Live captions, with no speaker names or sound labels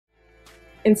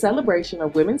In celebration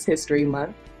of Women's History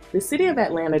Month, the City of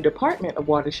Atlanta Department of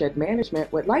Watershed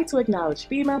Management would like to acknowledge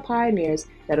female pioneers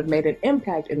that have made an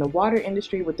impact in the water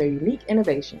industry with their unique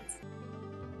innovations.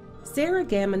 Sarah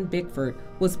Gammon Bickford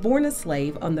was born a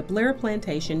slave on the Blair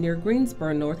Plantation near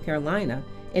Greensboro, North Carolina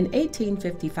in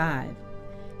 1855.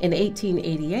 In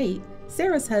 1888,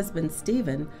 Sarah's husband,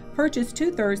 Stephen, purchased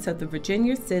 2/3 of the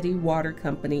Virginia City Water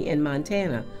Company in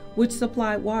Montana, which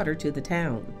supplied water to the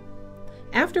town.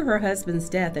 After her husband's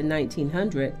death in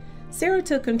 1900, Sarah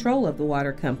took control of the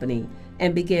water company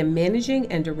and began managing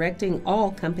and directing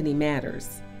all company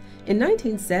matters. In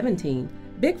 1917,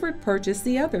 Bickford purchased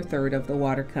the other third of the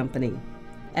water company.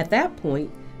 At that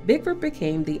point, Bickford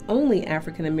became the only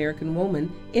African American woman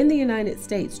in the United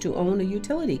States to own a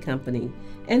utility company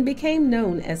and became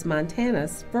known as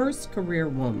Montana's first career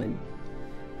woman.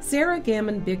 Sarah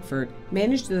Gammon Bickford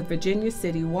managed the Virginia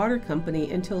City Water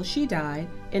Company until she died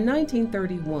in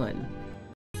 1931.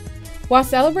 While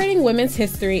celebrating women's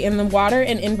history in the water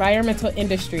and environmental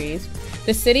industries,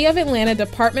 the City of Atlanta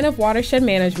Department of Watershed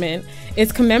Management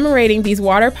is commemorating these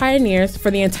water pioneers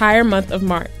for the entire month of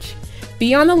March.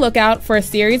 Be on the lookout for a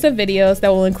series of videos that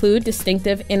will include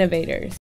distinctive innovators.